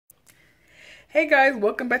Hey guys,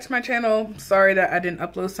 welcome back to my channel. Sorry that I didn't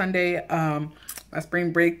upload Sunday. My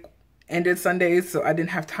spring break ended Sundays, so I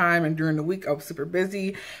didn't have time, and during the week I was super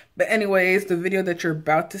busy. But anyways, the video that you're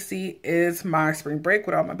about to see is my spring break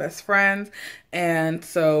with all my best friends, and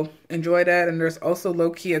so enjoy that. And there's also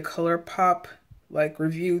low-key a color pop like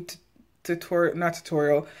review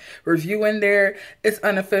review in there. It's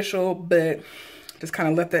unofficial, but just kind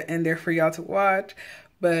of left that in there for y'all to watch.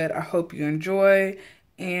 But I hope you enjoy.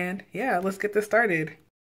 And yeah, let's get this started.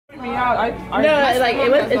 It's not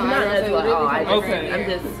as well. Okay. I'm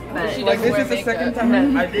just, like, this is the second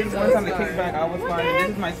time. I did one time the kickback. I was fine. And this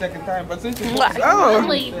is my second time. But since it's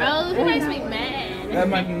Really, bro, it makes me mad. that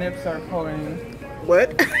my nips are pulling.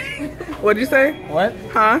 What? What'd you say? What?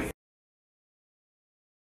 Huh?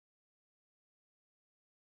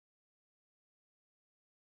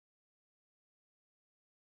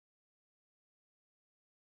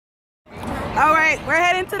 All right, we're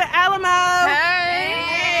heading to the Alamo.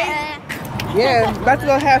 Hey. Yeah, about to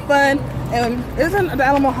go have fun. And isn't the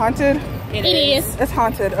Alamo haunted? It is. It's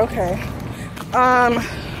haunted. Okay.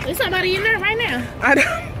 There's somebody in there right now.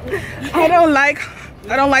 I don't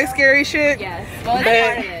like scary shit. yes. Well, But-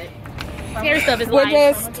 that's part of it. Scary stuff is We're life.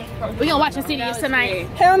 just We gonna watch Insidious tonight.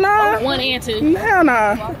 hell no. 1 and 2. Hell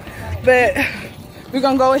no. But we're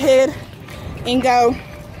gonna go ahead and go.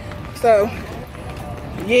 So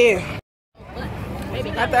yeah.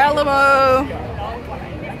 At the Alamo.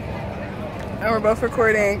 And we're both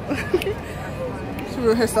recording. She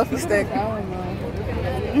with her selfie stick.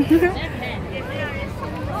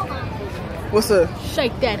 What's up?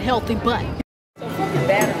 Shake that healthy butt.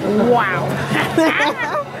 Wow.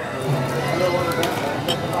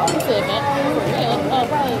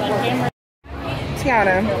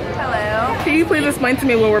 Tiana, Hello. can you please explain to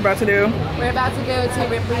me what we're about to do? We're about to go to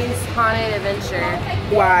Ripley's Haunted Adventure.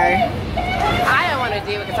 Why? I don't want to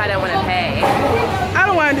do it because I don't want to pay. I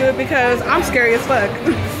don't want to do it because I'm scary as fuck.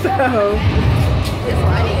 So, This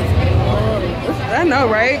lighting is beautiful. I know,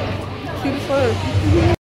 right? Cute as fuck.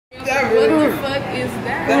 What the fuck is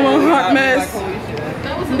that? I'm a hot mess.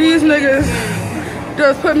 These niggas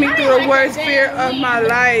just put me through the worst fear of my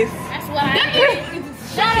life. That's what I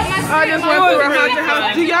I just went through a haunted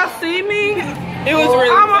house. Do y'all see me? It was really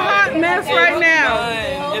I'm a fun. hot mess right now.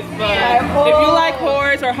 It's fun. If you like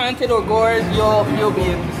horrors or hunted or gores, you'll be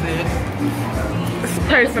interested.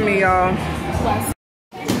 Pray for me, y'all.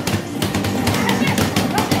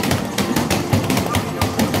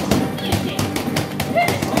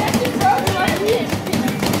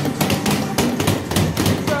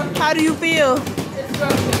 How do you feel?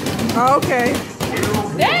 Oh, okay.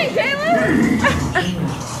 Dang, Taylor!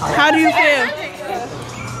 How do you feel?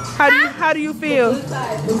 How do you feel?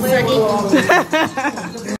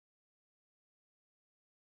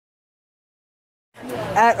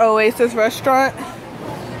 At Oasis Restaurant,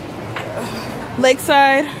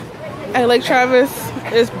 Lakeside, at Lake Travis.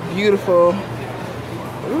 It's beautiful.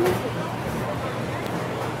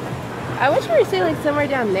 I wish we were staying like somewhere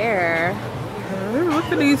down there. Look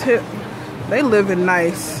at these hip. They living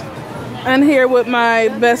nice. I'm here with my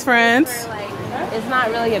best friends. Like, it's not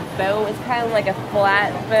really a boat. It's kind of like a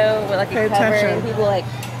flat boat with like Pay a cover attention. and people like.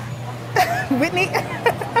 Whitney.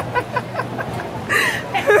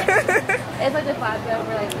 It's like a flat boat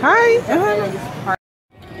where like. Hi. and just park.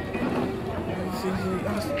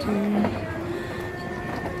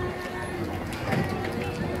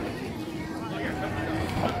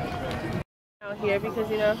 Out here because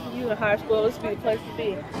you know you in high school, this would be the place to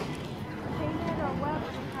be. Come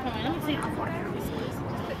on, let me see how far this is.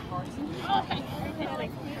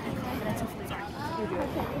 Okay.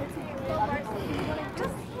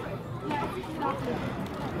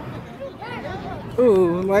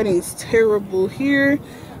 Ooh, lighting's terrible here,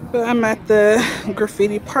 but I'm at the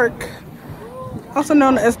Graffiti Park, also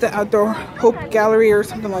known as the Outdoor Hope Gallery or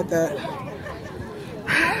something like that.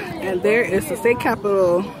 And there is the state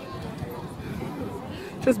capitol.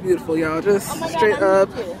 Just beautiful, y'all. Just straight up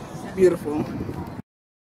beautiful.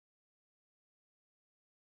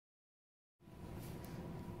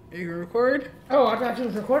 Are you gonna record? Oh, I thought you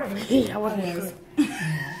was recording me. I wasn't.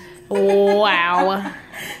 Wow.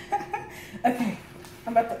 Okay,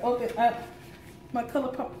 I'm about to open up my Color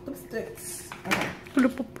Pop lipsticks. Okay.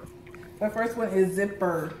 The first one is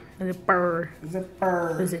Zipper. Zipper.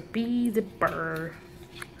 Zipper. Zippy zipper.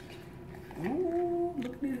 Ooh,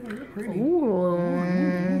 look at these, they're pretty.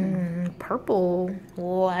 Ooh. Purple.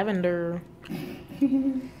 Lavender.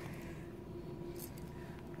 Ooh.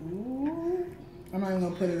 I'm not even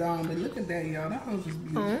gonna put it on, but look at that, y'all. That was just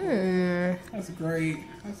beautiful. That's great.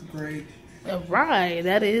 That's great. All right,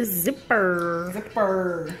 that is Zipper.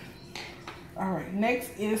 Zipper. All right,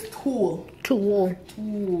 next is Tulle. Tulle.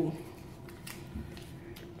 Tulle.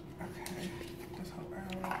 Okay, let's hold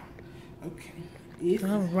out. Okay.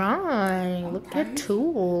 All right, look at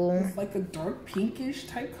Tulle. It's like a dark pinkish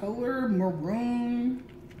type color, maroon,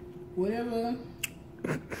 whatever.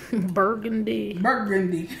 Burgundy.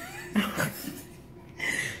 Burgundy.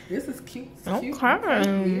 This is cute. It's cute.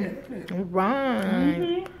 Okay. Yeah. All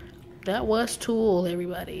right. That was Tulle,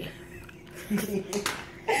 everybody.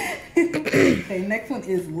 Okay, next one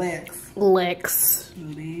is Lex. Lex.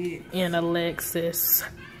 Lex. And Alexis.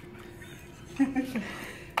 All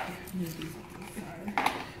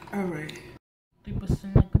right. I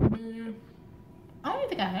don't even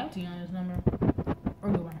think I have Tiana's number.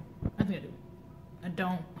 Or do I? I think I do. I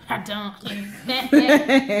don't. I don't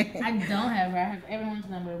have her. I have everyone's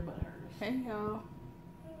number but hers. Hey, y'all.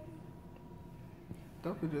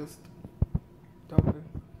 Doka.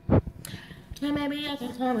 Maybe I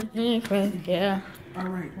can tell it. Yeah. All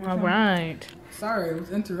right. All right. Sorry, I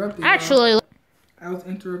was interrupted. Actually, I was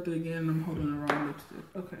interrupted again. I'm holding the wrong lipstick.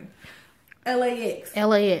 Okay. LAX.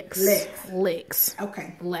 Lex.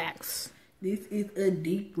 Okay. Lex. This is a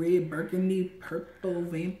deep red burgundy purple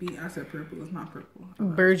vampy. I said purple. It's not purple.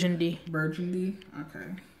 Burgundy. Burgundy.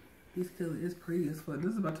 Okay. This color is pretty as fuck.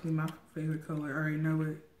 This is about to be my favorite color. I already know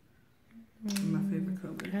it. My favorite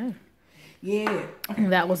color. Okay. Yeah.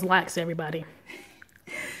 That was Lex, everybody.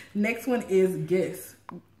 Next one is Guess.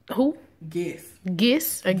 Who? Guess.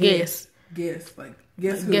 Guess or Guess? Guess. Like,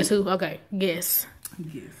 guess who? Guess who? Okay. Guess.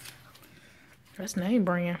 Guess. That's name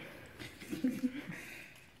brand.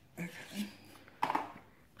 Okay.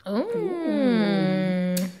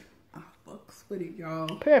 Ooh. I fucks with it, y'all.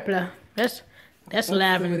 Purple. That's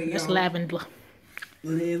lavender. with it, That's y'all. lavender.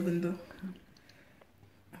 Lavender.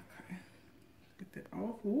 Okay. Get that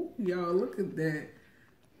off. Ooh, y'all, look at that.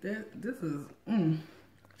 This is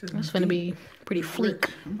just That's gonna be pretty fleek.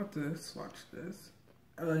 I'm about to swatch this.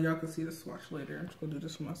 Y'all can see the swatch later. I'm just gonna do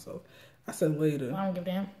this for myself. I said later. I don't give a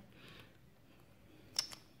damn.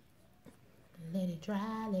 Let it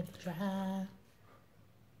dry, let it dry.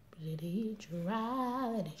 Let it dry,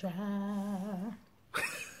 let it dry.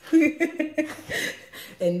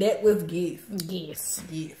 And that was Guess. Yes.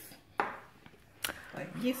 Guess.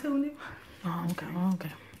 Like, guess on it? Oh,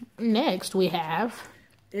 okay. Next we have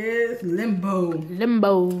It's Limbo.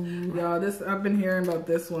 Limbo. Y'all, I've been hearing about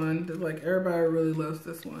this one. Like, everybody really loves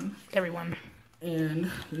this one. Everyone. And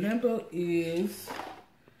Limbo is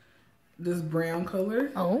this brown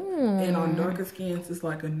color. Oh. And on darker skins, it's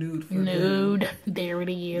like a nude for Nude. There it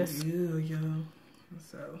is. Ew, yo.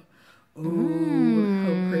 So, ooh,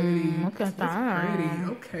 how pretty. Look at It's that. pretty.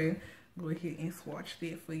 Okay. Go ahead and swatch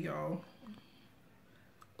that for y'all.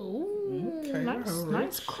 Ooh, Okay, nice, alright.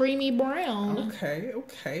 nice creamy brown. Okay.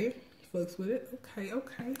 Fucks with it. Okay.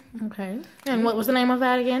 Okay. And what was the name of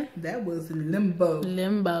that again? That was Limbo.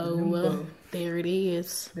 Limbo. There it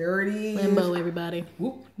is. There it is. Limbo, everybody.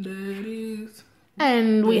 Whoop, there it is.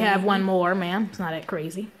 And we have one more, ma'am. It's not that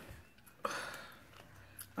crazy.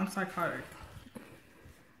 I'm psychotic.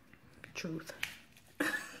 Truth.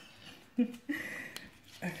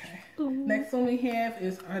 Okay. Next one we have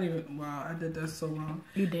is, wow, I did that so wrong.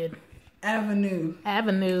 You did. Avenue.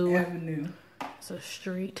 It's a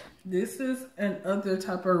street. This is another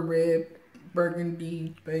type of red,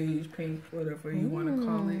 burgundy, beige, pink, whatever you want to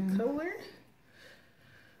call it, color.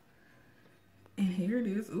 And here it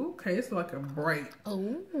is. Ooh, okay, it's like a bright.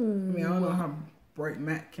 Oh. I mean, I don't know how bright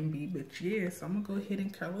matte can be, but yes, I'm gonna go ahead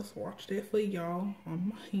and color swatch that for y'all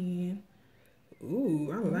on my hand.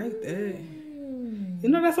 Ooh, I like that. You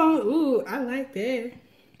know that song? Ooh, I like that.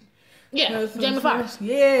 Yeah, Jamie Foxx.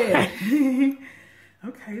 Yeah.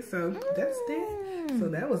 Okay, so that's that. So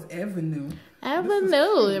that was Avenue.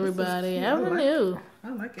 Avenue, everybody. Avenue. I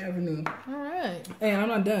like Avenue. All right. And I'm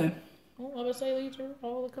not done. Well, I would say these are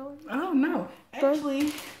all the colors. I don't know.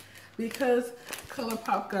 Actually, because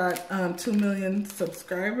ColourPop got 2 million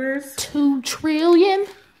subscribers. 2 trillion?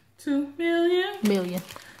 2 million? Million.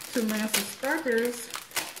 2 million subscribers.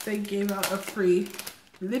 They gave out a free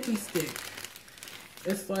lippy stick.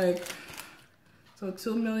 It's like, so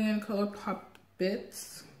 2 million ColourPop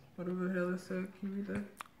bits. Whatever the hell it said. Can you read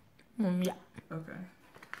that? Yeah. Okay.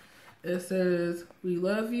 It says, we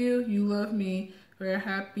love you, you love me, we're a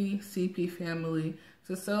happy CP family.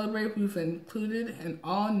 To celebrate, we've included an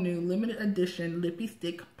all-new limited edition lippy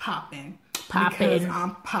stick poppin'. Because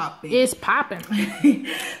I'm popping. It's popping.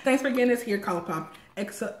 Thanks for getting us here, ColourPop.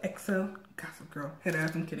 XO, Gossip Girl. Head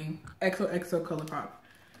ass, I'm kidding. XO ColourPop.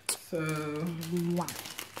 So, Wow.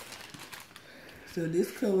 So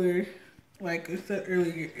this color, like I said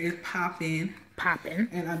earlier, is popping. Popping.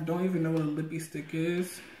 And I don't even know what a lippy stick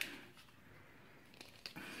is.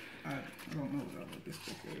 I don't know what this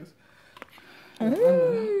stick is.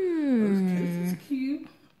 This case is cute.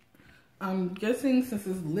 I'm guessing since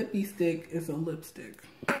it's lippy stick, it's a lipstick.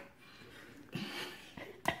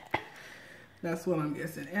 That's what I'm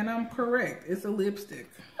guessing. And I'm correct. It's a lipstick.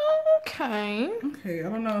 Okay. Okay, I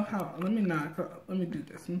don't know how. Let me do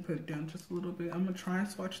this. Let me put it down just a little bit. I'm going to try and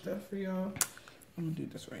swatch that for y'all. I'm going to do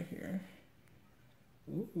this right here.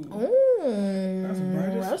 Ooh. That's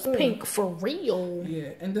bright as fuck. Pink for real.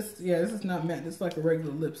 Yeah, and this is not matte. This is like a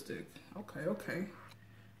regular lipstick. Okay.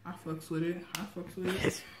 I fucks with it.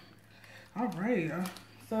 All right.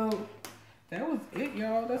 So that was it,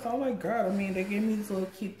 y'all. That's all I got. I mean, they gave me this little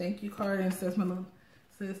cute thank you card and says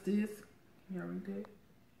this. Y'all read that?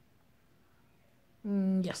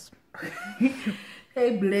 Yes.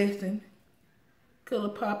 Hey, blessing. Color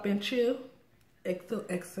pop and chill.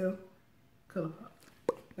 XOXO. Color pop.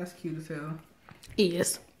 That's cute as hell.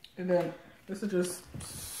 Yes. And then this is just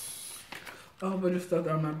a whole bunch of stuff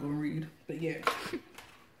that I'm not gonna read. But yeah.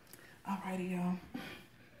 Alrighty, y'all.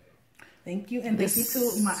 Thank you. And thank you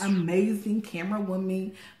to my amazing camera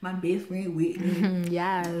woman, my best friend Whitney.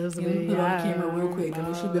 Yes. Let me put on camera real quick. I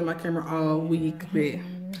mean, she's been my camera all week, but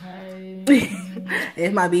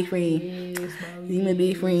it's my big friend. He's my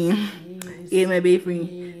big friend. It's my big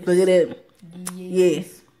friend. Look at that.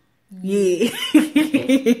 Yes. Yeah.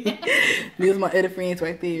 These are my other friends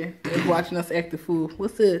right there. They're watching us act the fool.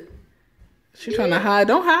 What's up? She trying to hide.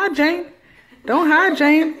 Don't hide, Jane. Don't hide,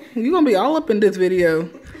 Jane. You gonna be all up in this video.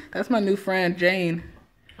 That's my new friend, Jane.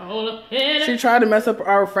 She tried to mess up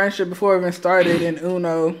our friendship before it even started in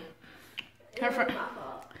Uno.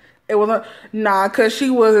 It wasn't cause she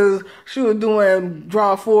was doing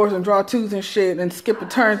draw 4s and draw 2s and shit and skipping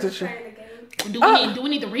turns and shit. Do we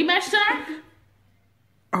need the rematch tonight?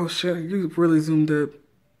 Oh shit, you really zoomed up.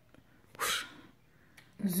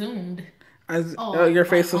 Zoomed. Your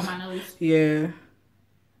face was, on my nose. Yeah.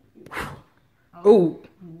 Oh.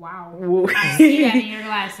 Wow. Whoa. I see that in your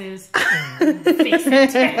glasses. Fix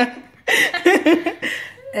it.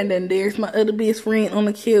 And then there's my other best friend on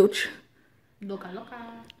the couch. Doka.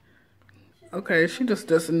 Okay, she just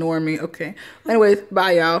ignore me. Okay. Anyways,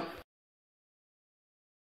 bye y'all.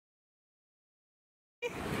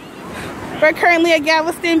 We're currently at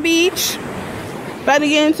Galveston Beach. About to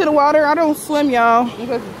get into the water. I don't swim, y'all.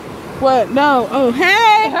 What? No. Oh,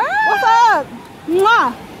 hey. What's up?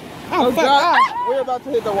 Mwah. Oh, fuck. We're about to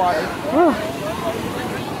hit the water. Oh.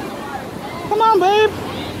 Come on, babe.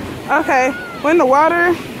 Okay, we're in the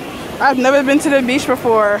water. I've never been to the beach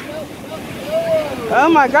before. Oh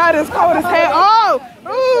my God, it's cold as hell. Oh,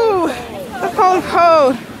 ooh, it's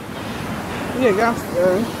cold. Yeah, I'm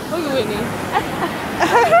scared. Look at Whitney.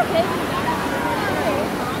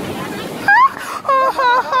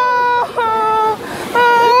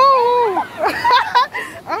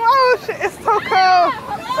 Oh shit, it's so cold.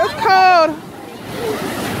 It's cold.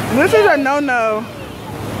 This is a no-no.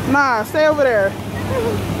 Nah, stay over there.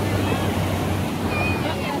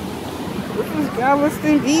 This is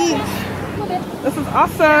Galveston Beach. This is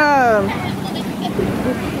awesome. I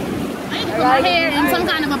need to put my hair in some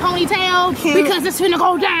kind of a ponytail because it's finna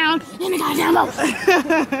go down in the goddamn boat.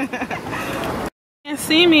 Can't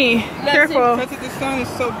see me. Careful. Because the sun is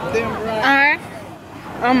so damn bright. Alright.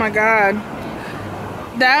 Oh my God.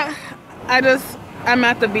 I'm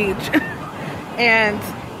at the beach and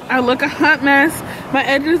I look a hot mess. My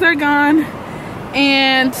edges are gone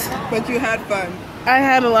and But you had fun. I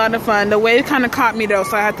had a lot of fun. The wave kind of caught me though,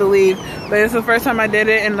 so I had to leave. But it's the first time I did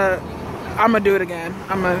it and I'm gonna do it again.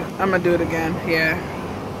 I'm gonna do it again. Yeah.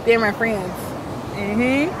 They're my friends.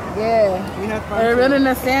 Yeah. We had fun. They're building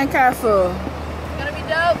a sandcastle. Gonna be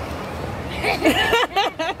dope.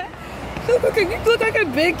 You look like a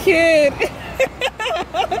big kid.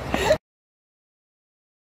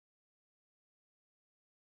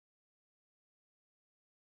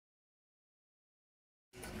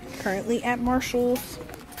 Currently at Marshall's.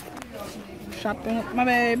 Shopping with my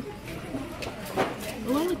babe.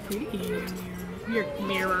 Oh, I look pretty in your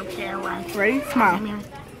mirror camera. Ready? Smile.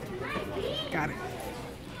 Got it.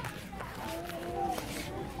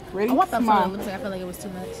 Ready? I want that Smile. photo. I feel like it was too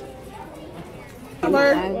much.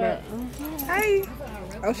 Hello. Hey.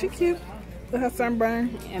 Oh, she cute. With her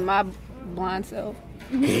sunburn. And my blonde self.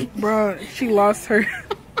 Bro, she lost her.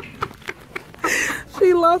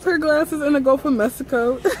 She lost her glasses in the Gulf of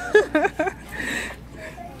Mexico.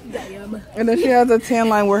 Damn. And then she has a tan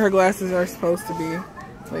line where her glasses are supposed to be.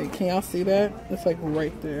 Wait, can y'all see that? It's like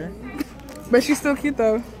right there. But she's still cute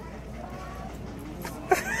though.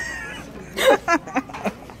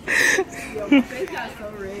 Your face got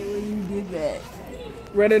so red when you did that.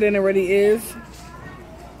 Redder than it already is.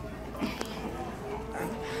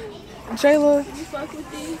 Jaalah. You fuck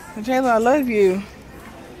with these? Jaalah, I love you.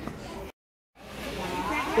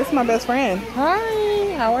 This is my best friend.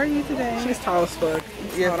 Hi, how are you today? She's tall as fuck.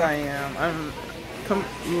 Yes, I am.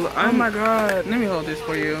 Oh my god. Let me hold this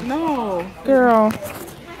for you. No. Girl.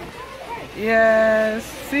 Yes.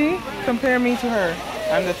 See? Compare me to her.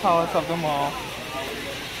 I'm the tallest of them all.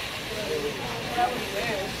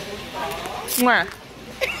 Mwah.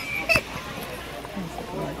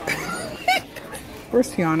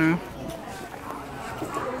 Where's Tiana?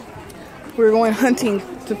 We're going hunting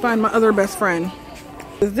to find my other best friend.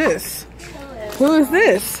 Who is this? Who is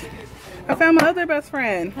this? I found my other best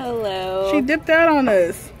friend. Hello. She dipped out on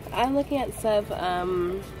us. I'm looking at stuff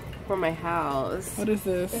for my house. What is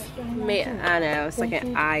this? I don't know. It's like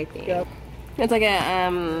an eye thing. Yep. It's like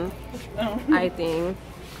a eye thing.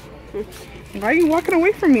 Why are you walking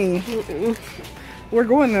away from me? We're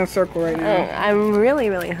going in a circle right now. I'm really,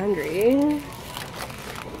 really hungry.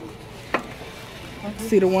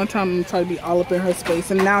 See, the one time I'm trying to be all up in her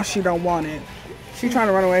space, and now she don't want it. She's trying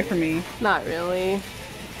to run away from me. Not really.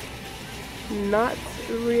 Not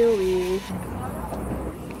really.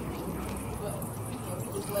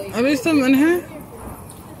 Are there something in here?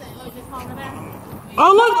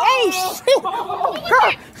 Oh look! Oh shit!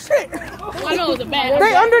 God, shit! I know it's a bad.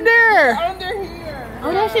 They under there.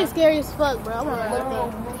 Oh, that shit's scary as fuck, bro. I'm gonna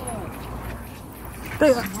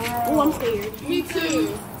look at. Oh, I'm scared. Me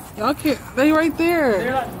too. Y'all can't. They right there.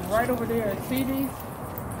 They're like right over there. See these?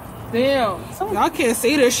 Damn. Y'all can't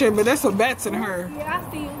see this shit, but there's some bats in her. Yeah,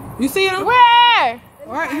 I see him. You see them? Where?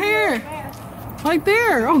 Right here. Right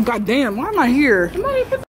there. Oh goddamn! Why am I here?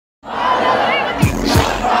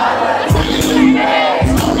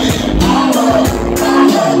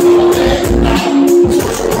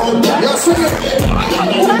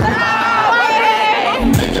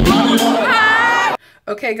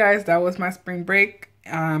 Okay guys, that was my spring break.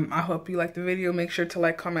 I hope you liked the video. Make sure to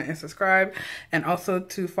like, comment, and subscribe, and also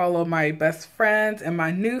to follow my best friends and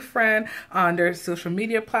my new friend on their social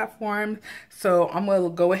media platforms. So I'm gonna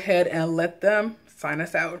go ahead and let them sign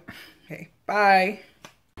us out. Okay, bye.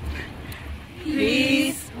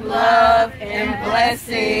 Peace, love, and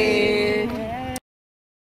blessings.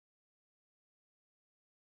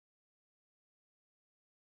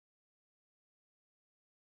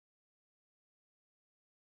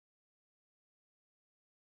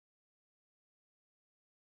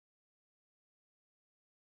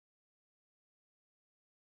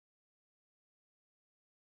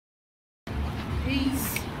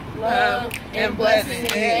 Peace, love, and blessings.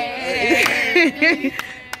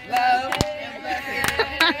 Love and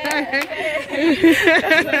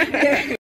blessings.